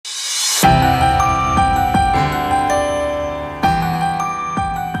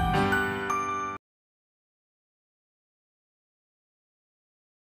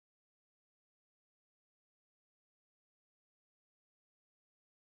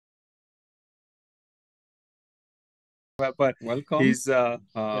but Welcome. he's a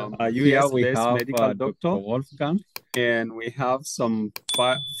Here we US-based have medical Dr. doctor, Wolfgang. and we have some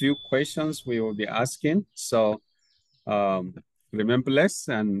few questions we will be asking. So remember less,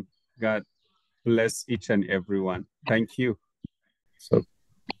 and God bless each and everyone. Thank you. So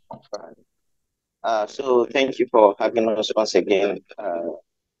thank you for having us once again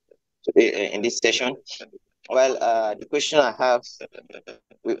in this session. Well, the question I have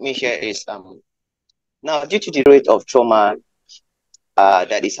with me here is now, due to the rate of trauma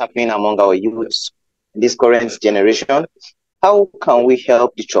that is happening among our youths in this current generation, how can we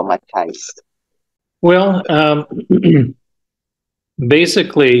help the traumatized? Well,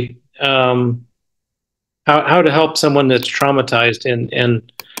 basically, how to help someone that's traumatized,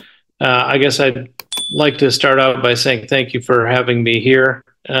 and I guess I'd like to start out by saying thank you for having me here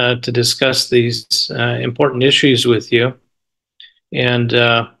to discuss these important issues with you, and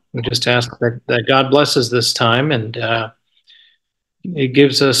we just ask that God blesses this time, and it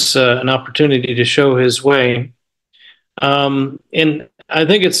gives us an opportunity to show His way. And I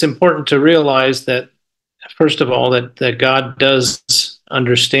think it's important to realize that, first of all, that God does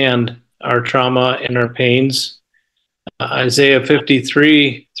understand our trauma and our pains. Isaiah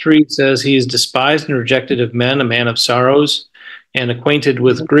 53:3 says, "He is despised and rejected of men, a man of sorrows, and acquainted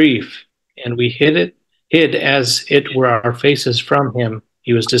with grief. And we hid as it were our faces from him.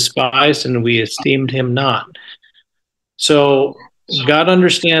 He was despised, and we esteemed him not." So God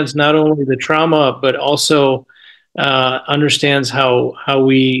understands not only the trauma, but also understands how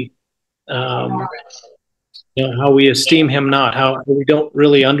we how we esteem him not, how we don't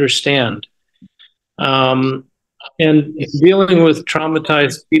really understand. And dealing with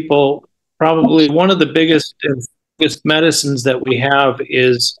traumatized people, probably one of the biggest medicines that we have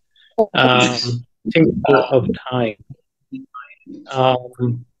is tincture of time.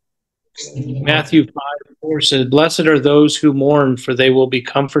 Matthew 5:4 said, "Blessed are those who mourn, for they will be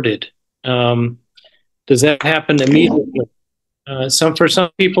comforted." Does that happen immediately? For some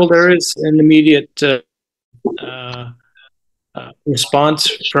people, there is an immediate response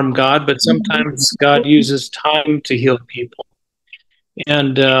from God, but sometimes God uses time to heal people.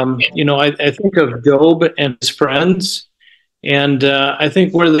 And I think of Job and his friends, and I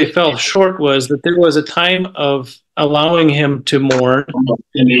think where they fell short was that there was a time of allowing him to mourn,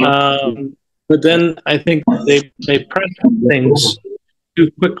 but then I think they pressed things too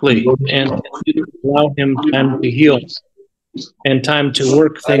quickly and didn't allow him time to heal and time to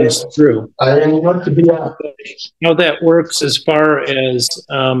work things through. How that works as far as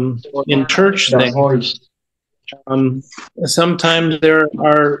in church things, sometimes there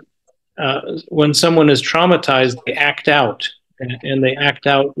are, when someone is traumatized, they act out, and they act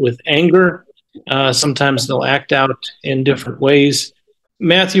out with anger. Sometimes they'll act out in different ways.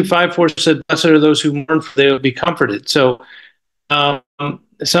 Matthew 5:4 said, "Blessed are those who mourn, for they will be comforted." So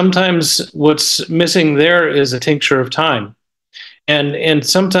sometimes what's missing there is a tincture of time. And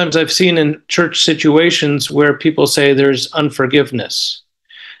sometimes I've seen in church situations where people say there's unforgiveness.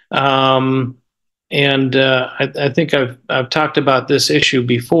 I think I've talked about this issue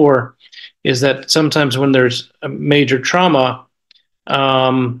before, is that sometimes when there's a major trauma,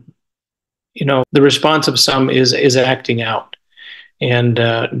 the response of some is acting out and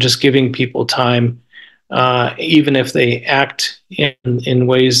just giving people time, even if they act in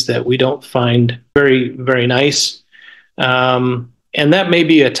ways that we don't find very, very nice. And that may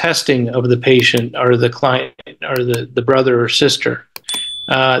be a testing of the patient or the client or the brother or sister.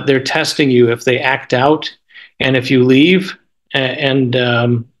 They're testing you if they act out, and if you leave, and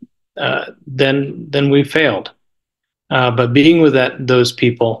then we failed. But being with those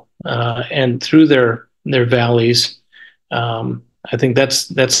people and through their valleys, I think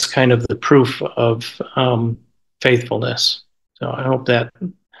that's kind of the proof of faithfulness. So I hope that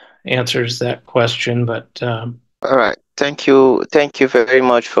answers that question. But all right. Thank you very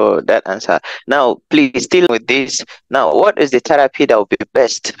much for that answer. Now, please, still with this. Now, what is the therapy that would be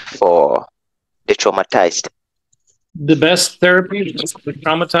best for the traumatized? The best therapy for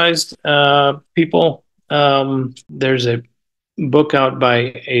traumatized people. There's a book out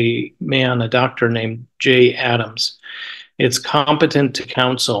by a doctor named Jay Adams. It's Competent to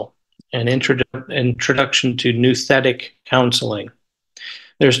Counsel, an introduction to nouthetic counseling.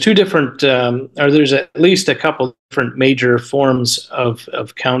 There's two different, or there's at least a couple different major forms of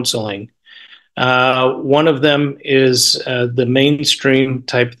counseling. One of them is the mainstream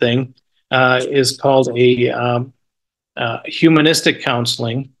type thing, is called a humanistic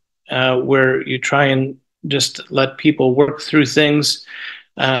counseling, where you try and just let people work through things,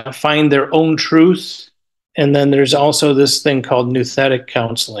 find their own truth. And then there's also this thing called nouthetic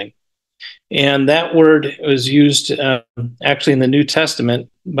counseling. And that word was used actually in the New Testament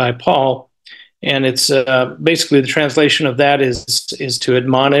by Paul. And it's basically the translation of that is to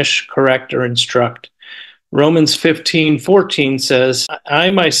admonish, correct, or instruct. Romans 15:14 says, I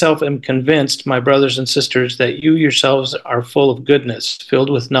myself am convinced, my brothers and sisters, that you yourselves are full of goodness, filled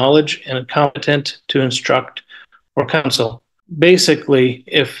with knowledge, and competent to instruct or counsel. Basically,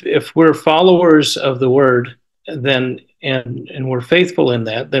 if we're followers of the word, then and we're faithful in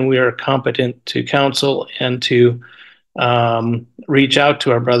that, then we are competent to counsel and to reach out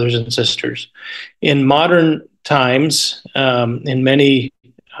to our brothers and sisters. In modern times, in many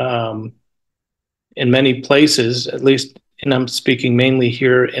places, at least, and I'm speaking mainly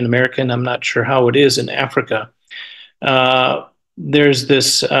here in America, and I'm not sure how it is in Africa, there's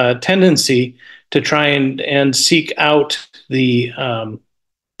this tendency to try and seek out the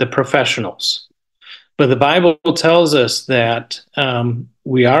professionals. But the Bible tells us that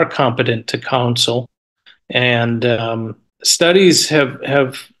we are competent to counsel, and studies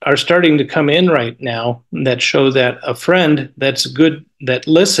are starting to come in right now that show that a friend that's good, that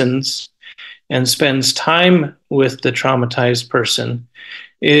listens and spends time with the traumatized person,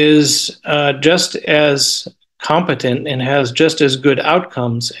 is just as competent and has just as good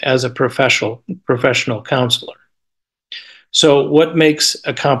outcomes as a professional counselor. So what makes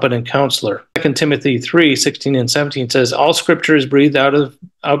a competent counselor? 2 Timothy 3:16 and 17 says, all scripture is breathed out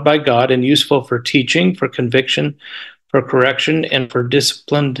by God and useful for teaching, for conviction, for correction, and for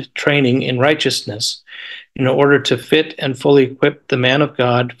disciplined training in righteousness, in order to fit and fully equip the man of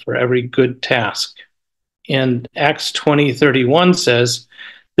God for every good task. And Acts 20:31 says,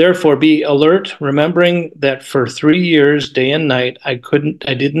 therefore be alert, remembering that for 3 years, day and night, I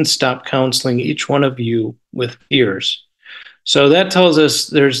didn't stop counseling each one of you with tears. So that tells us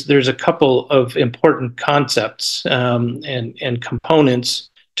there's a couple of important concepts and components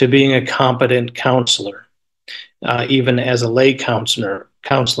to being a competent counselor, even as a lay counselor.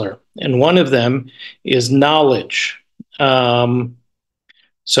 And one of them is knowledge. And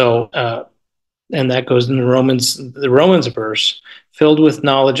that goes in the Romans verse, filled with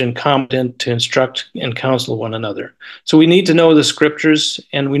knowledge and competent to instruct and counsel one another. So we need to know the scriptures,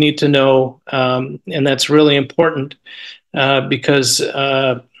 and we need to know, and that's really important, because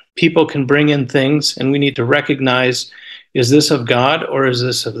people can bring in things, and we need to recognize, is this of God or is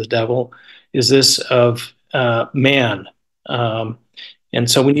this of the devil? Is this of man? And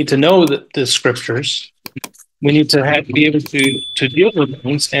so we need to know the scriptures. We need to be able to deal with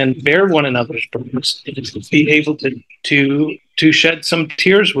things and bear one another's burdens, and be able to shed some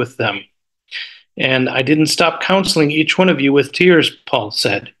tears with them. And I didn't stop counseling each one of you with tears, Paul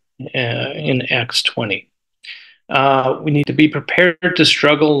said in Acts 20. We need to be prepared to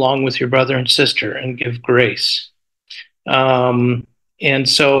struggle along with your brother and sister and give grace. And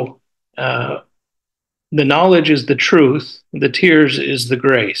so the knowledge is the truth, the tears is the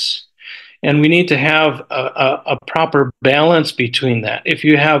grace. And we need to have a proper balance between that. If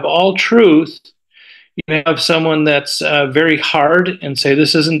you have all truth, you have someone that's very hard and say,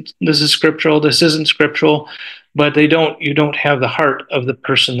 this is scriptural, this isn't scriptural, but you don't have the heart of the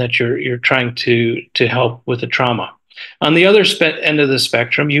person that you're trying to help with the trauma. On the other end of the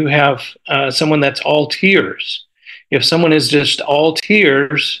spectrum, you have someone that's all tears. If someone is just all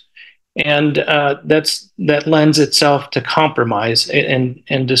tears, and that lends itself to compromise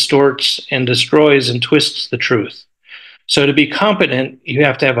and distorts and destroys and twists the truth. So to be competent, you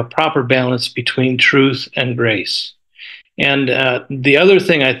have to have a proper balance between truth and grace. And the other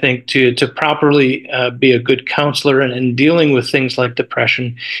thing, I think, to properly be a good counselor and dealing with things like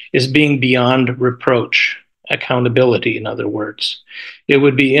depression is being beyond reproach, accountability, in other words. It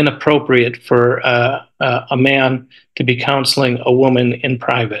would be inappropriate for a man to be counseling a woman in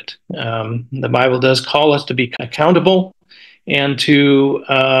private. The Bible does call us to be accountable and to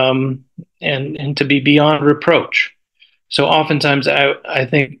be beyond reproach. So oftentimes, I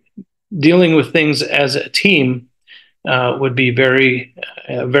think dealing with things as a team would be a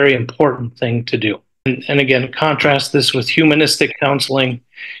very important thing to do. And again, contrast this with humanistic counseling.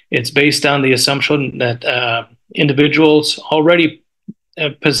 It's based on the assumption that individuals already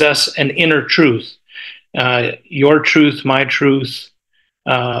possess an inner truth. Your truth, my truth,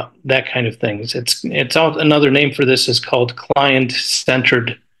 that kind of things. It's all, another name for this is called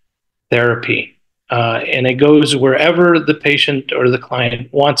client-centered therapy, and it goes wherever the patient or the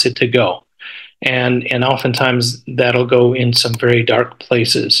client wants it to go, and oftentimes that'll go in some very dark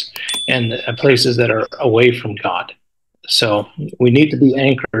places and places that are away from God. So we need to be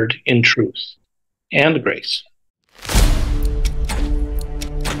anchored in truth and grace.